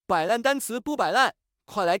摆烂单词不摆烂，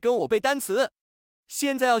快来跟我背单词。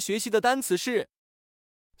现在要学习的单词是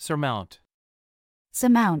surmount,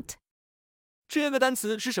 surmount, 这个单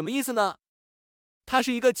词是什么意思呢？它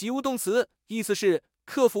是一个及物动词，意思是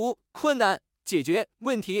克服困难、解决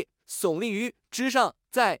问题、耸立于之上，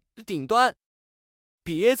在顶端。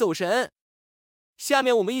别走神。下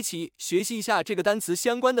面我们一起学习一下这个单词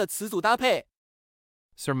相关的词组搭配。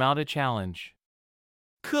 surmount a challenge,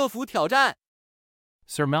 克服挑战，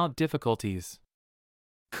 surmount difficulties,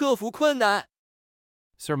 克服困难，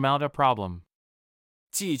 surmount a problem.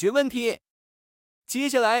 解决问题。接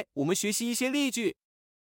下来我们学习一些例句。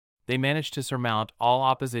 They managed to surmount all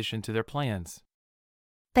opposition to their plans.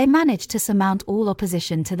 they managed to surmount all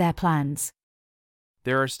opposition to their plans.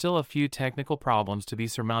 There are still a few technical problems to be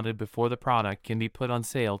surmounted before the product can be put on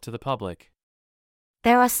sale to the public.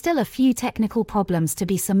 There are still a few technical problems to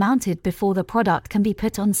be surmounted before the product can be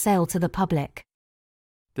put on sale to the public.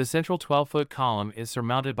 The central 12-foot column is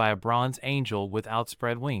surmounted by a bronze angel with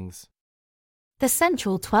outspread wings. The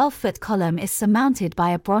central 12-foot column is surmounted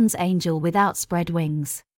by a bronze angel with outspread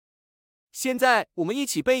wings. 现在我们一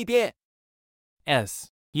起背一遍。 surmount.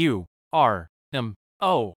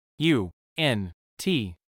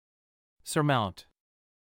 surmount.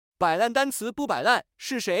 摆烂单词不摆烂，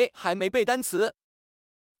是谁还没背单词？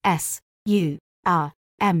 surmount.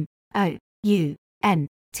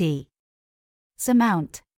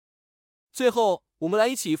 surmount. 最后，我们来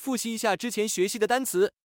一起复习一下之前学习的单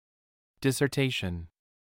词。 dissertation,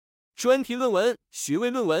 专题论文、学位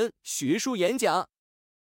论文、学术演讲。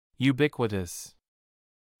 ubiquitous,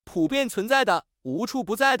 普遍存在的、无处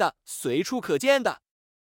不在的、随处可见的。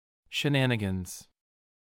 shenanigans,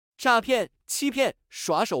 诈骗、欺骗、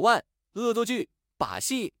耍手腕、恶作剧、把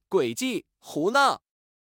戏、诡计、胡闹。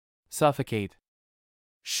 suffocate,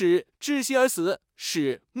 使窒息而死，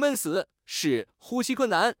使闷死，使呼吸困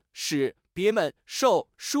难，使憋闷，受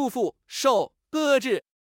束缚，受遏制。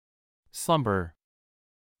 slumber,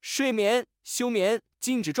 睡眠、休眠、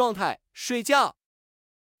静止状态、睡觉。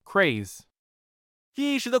 craze,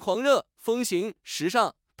 一时的狂热、风行、时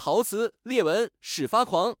尚、陶瓷、裂纹，使发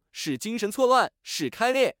狂，使精神错乱，使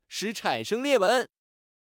开裂，使产生裂纹。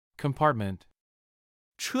 compartment,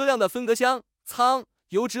 车辆的分隔箱、舱，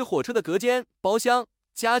有指火车的隔间、包厢、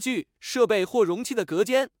家具、设备或容器的隔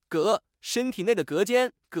间、隔，身体内的隔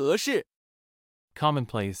间、格式。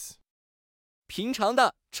 commonplace, 平常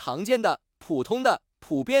的、常见的、普通的、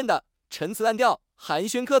普遍的，陈词滥调，寒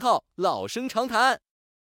暄客套，老生常谈。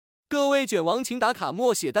各位卷王请打卡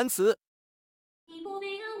默写单词。你不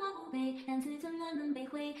背啊，我不背，单词怎么能背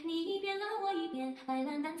会？你一遍啊，我一遍，摆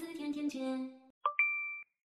烂单词天天见。